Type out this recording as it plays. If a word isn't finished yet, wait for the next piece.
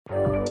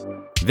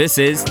This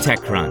is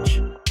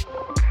TechCrunch.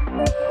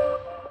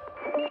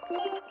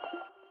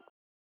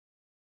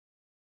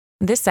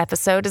 This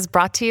episode is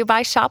brought to you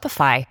by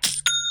Shopify.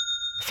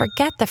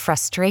 Forget the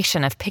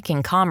frustration of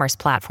picking commerce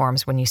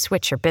platforms when you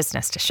switch your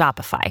business to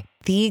Shopify,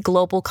 the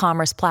global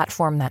commerce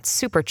platform that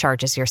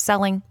supercharges your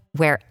selling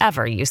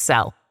wherever you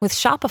sell. With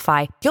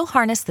Shopify, you'll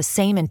harness the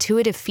same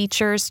intuitive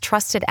features,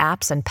 trusted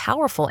apps, and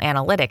powerful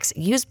analytics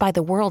used by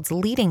the world's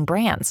leading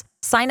brands.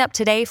 Sign up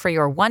today for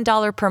your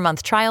 $1 per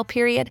month trial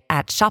period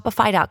at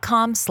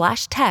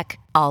shopify.com/tech,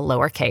 all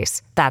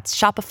lowercase. That's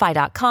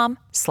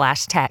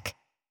shopify.com/tech.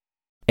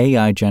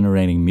 AI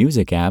generating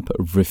music app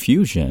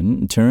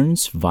Riffusion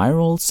turns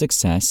viral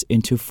success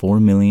into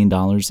 $4 million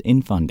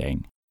in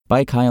funding.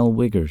 By Kyle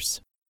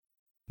Wiggers.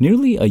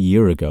 Nearly a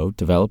year ago,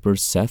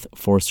 developers Seth,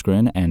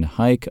 Forsgren, and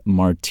Hayk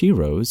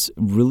Martiros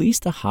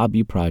released a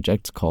hobby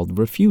project called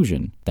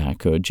Riffusion that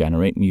could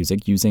generate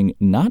music using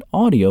not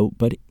audio,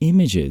 but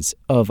images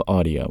of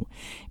audio.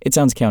 It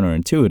sounds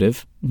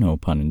counterintuitive, no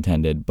pun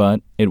intended,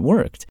 but it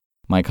worked.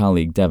 My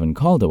colleague Devin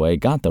Caldaway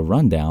got the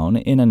rundown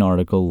in an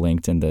article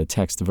linked in the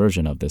text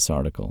version of this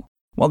article.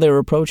 While their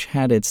approach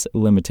had its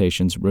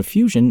limitations,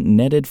 Riffusion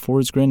netted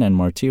Forsgren and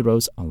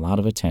Martiros a lot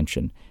of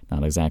attention.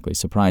 Not exactly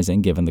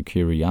surprising given the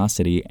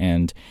curiosity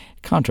and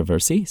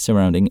controversy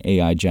surrounding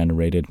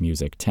AI-generated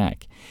music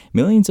tech.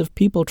 Millions of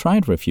people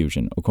tried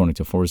Riffusion, according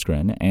to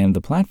Forsgren, and the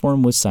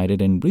platform was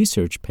cited in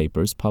research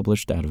papers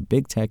published out of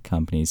big tech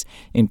companies,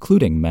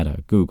 including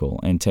Meta, Google,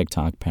 and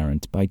TikTok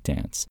parent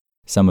ByteDance.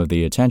 Some of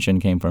the attention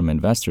came from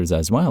investors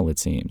as well, it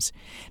seems.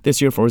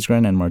 This year,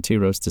 Forsgren and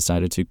Martiros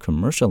decided to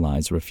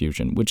commercialize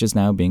Riffusion, which is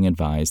now being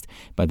advised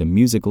by the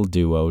musical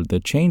duo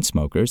The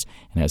Chainsmokers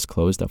and has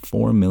closed a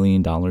 $4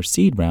 million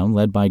seed round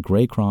led by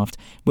Greycroft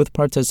with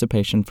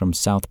participation from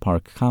South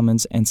Park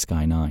Commons and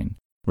Sky9.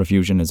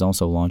 Riffusion is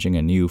also launching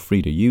a new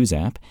free-to-use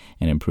app,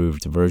 an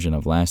improved version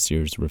of last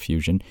year's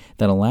Riffusion,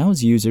 that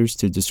allows users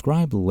to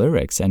describe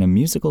lyrics and a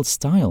musical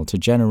style to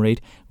generate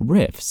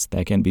riffs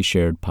that can be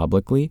shared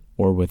publicly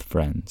or with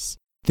friends.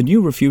 The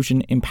new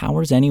Riffusion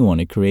empowers anyone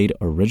to create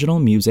original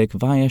music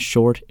via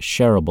short,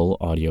 shareable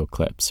audio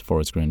clips,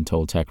 Forsgren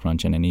told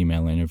TechCrunch in an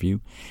email interview.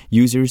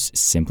 Users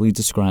simply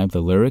describe the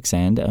lyrics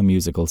and a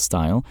musical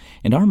style,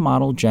 and our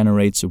model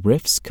generates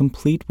riffs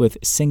complete with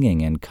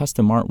singing and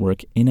custom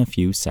artwork in a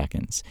few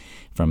seconds.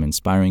 From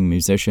inspiring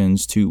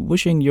musicians to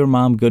wishing your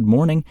mom good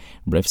morning,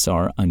 riffs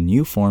are a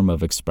new form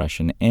of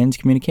expression and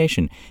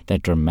communication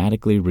that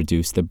dramatically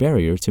reduce the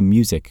barrier to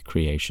music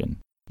creation.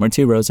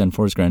 Martiros and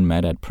Forsgren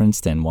met at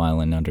Princeton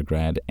while in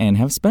undergrad and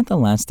have spent the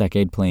last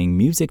decade playing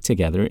music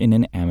together in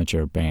an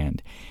amateur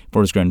band.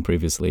 Forsgren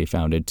previously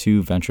founded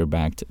two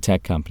venture-backed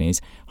tech companies,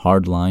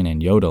 Hardline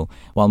and Yodel,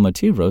 while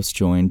Martiros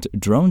joined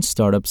drone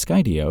startup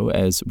Skydio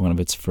as one of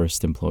its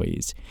first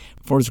employees.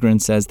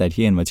 Forsgren says that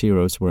he and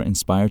Martiros were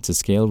inspired to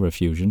scale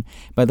Riffusion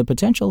by the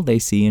potential they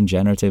see in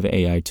generative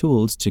AI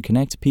tools to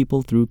connect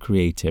people through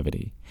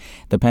creativity.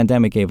 The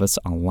pandemic gave us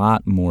a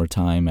lot more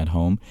time at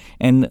home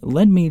and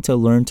led me to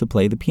learn to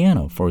play the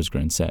piano,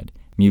 Forsgren said.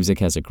 Music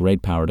has a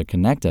great power to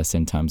connect us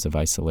in times of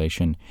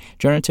isolation.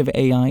 Generative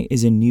AI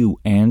is a new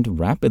and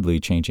rapidly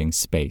changing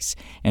space,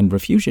 and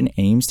Riffusion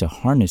aims to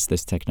harness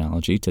this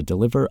technology to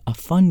deliver a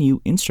fun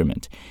new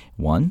instrument,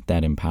 one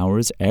that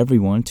empowers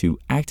everyone to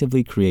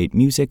actively create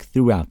music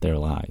throughout their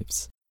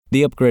lives.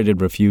 The upgraded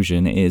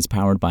Riffusion is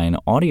powered by an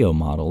audio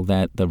model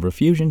that the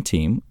Riffusion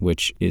team,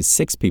 which is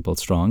 6 people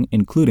strong,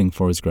 including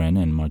Forsgren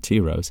and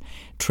Martiros,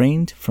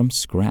 trained from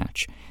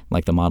scratch.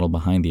 Like the model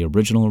behind the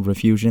original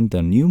Riffusion,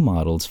 the new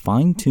model's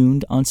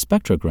fine-tuned on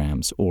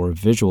spectrograms, or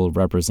visual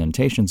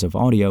representations of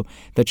audio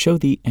that show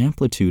the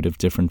amplitude of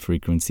different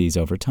frequencies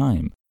over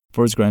time.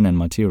 Forsgren and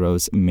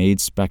Martiros made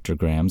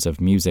spectrograms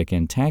of music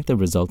and tagged the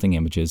resulting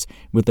images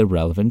with the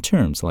relevant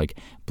terms like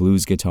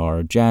blues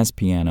guitar, jazz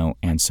piano,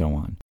 and so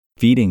on.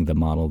 Feeding the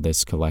model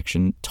this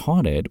collection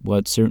taught it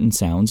what certain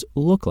sounds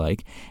look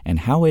like and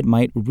how it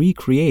might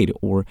recreate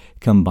or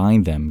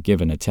combine them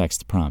given a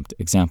text prompt.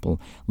 Example,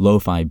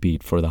 lo-fi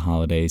beat for the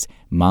holidays,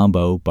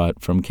 mambo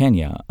but from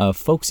Kenya, a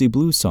folksy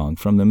blues song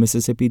from the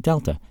Mississippi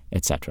Delta,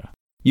 etc.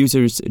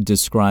 Users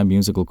describe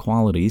musical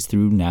qualities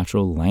through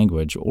natural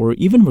language or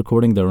even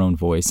recording their own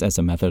voice as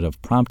a method of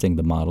prompting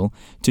the model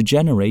to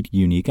generate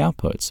unique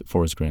outputs,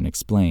 Forsgren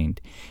explained.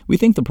 We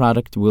think the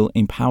product will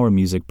empower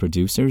music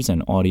producers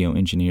and audio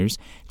engineers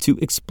to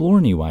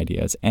explore new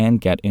ideas and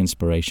get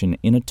inspiration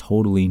in a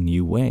totally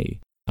new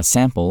way. A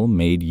sample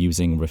made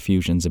using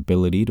Riffusion's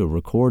ability to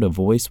record a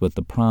voice with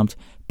the prompt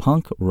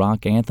punk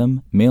rock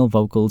anthem, male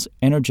vocals,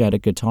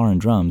 energetic guitar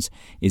and drums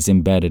is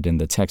embedded in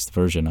the text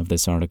version of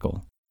this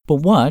article.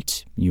 But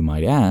what, you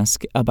might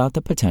ask, about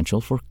the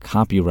potential for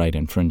copyright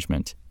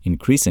infringement?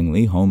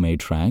 Increasingly, homemade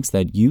tracks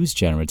that use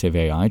generative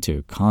AI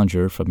to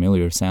conjure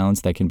familiar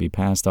sounds that can be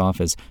passed off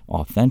as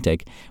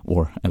authentic,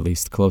 or at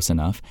least close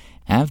enough,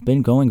 have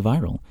been going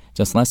viral.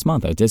 Just last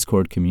month, a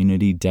Discord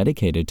community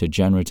dedicated to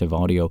generative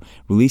audio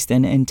released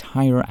an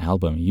entire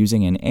album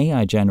using an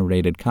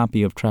AI-generated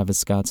copy of Travis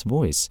Scott's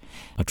voice,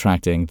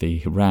 attracting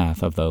the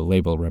wrath of the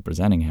label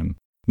representing him.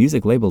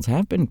 Music labels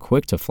have been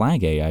quick to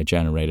flag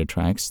AI-generated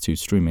tracks to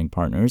streaming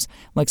partners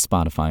like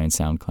Spotify and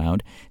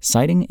SoundCloud,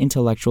 citing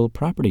intellectual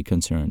property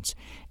concerns,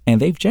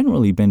 and they've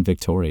generally been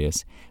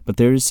victorious. But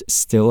there's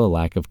still a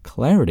lack of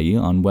clarity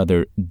on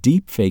whether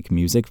deepfake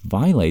music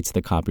violates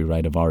the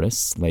copyright of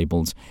artists,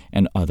 labels,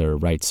 and other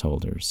rights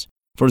holders.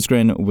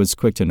 Forsgren was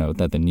quick to note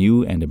that the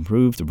new and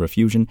improved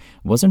Riffusion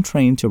wasn't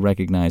trained to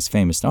recognize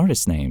famous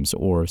artist names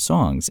or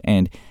songs,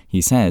 and,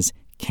 he says,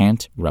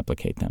 can't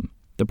replicate them.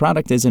 The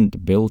product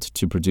isn't built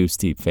to produce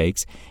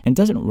deepfakes and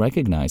doesn't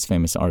recognize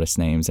famous artist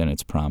names in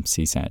its prompts,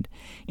 he said.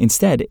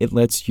 Instead, it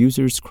lets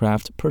users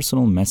craft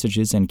personal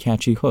messages and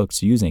catchy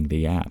hooks using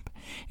the app.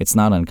 It's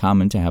not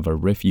uncommon to have a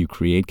riff you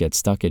create get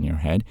stuck in your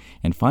head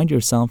and find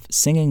yourself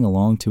singing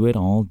along to it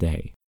all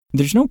day.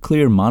 There's no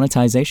clear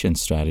monetization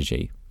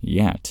strategy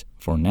yet.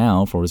 For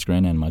now,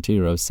 Forsgren and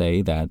Martiros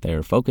say that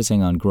they're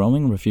focusing on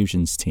growing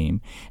Riffusion's team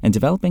and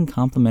developing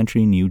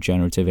complementary new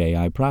generative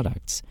AI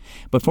products.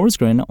 But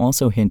Forsgren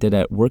also hinted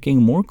at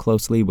working more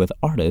closely with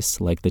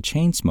artists like the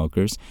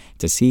Chainsmokers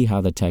to see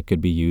how the tech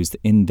could be used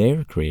in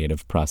their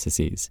creative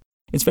processes.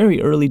 It's very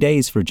early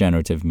days for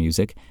generative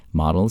music.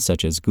 Models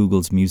such as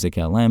Google's Music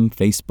LM,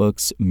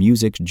 Facebook's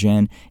Music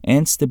Gen,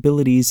 and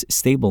Stability's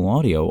Stable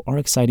Audio are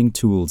exciting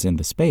tools in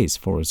the space,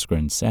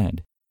 Forsgren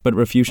said. But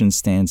Riffusion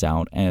stands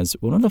out as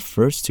one of the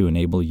first to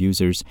enable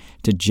users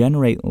to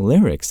generate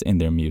lyrics in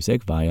their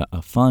music via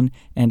a fun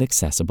and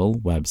accessible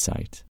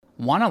website.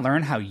 Want to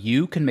learn how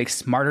you can make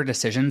smarter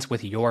decisions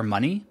with your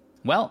money?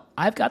 Well,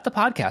 I've got the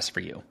podcast for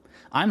you.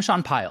 I'm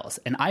Sean Piles,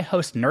 and I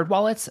host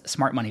NerdWallet's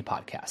Smart Money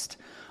Podcast.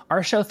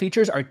 Our show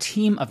features our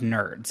team of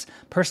nerds,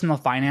 personal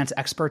finance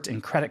experts in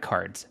credit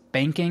cards,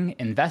 banking,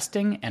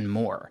 investing, and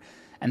more.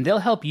 And they'll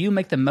help you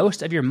make the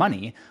most of your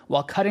money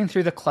while cutting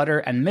through the clutter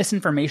and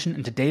misinformation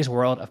in today's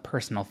world of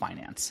personal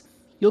finance.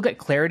 You'll get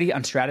clarity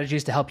on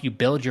strategies to help you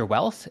build your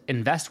wealth,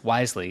 invest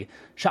wisely,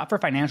 shop for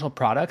financial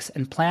products,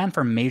 and plan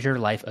for major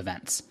life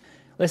events.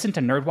 Listen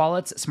to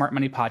NerdWallet's Smart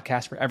Money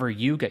Podcast wherever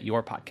you get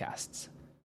your podcasts.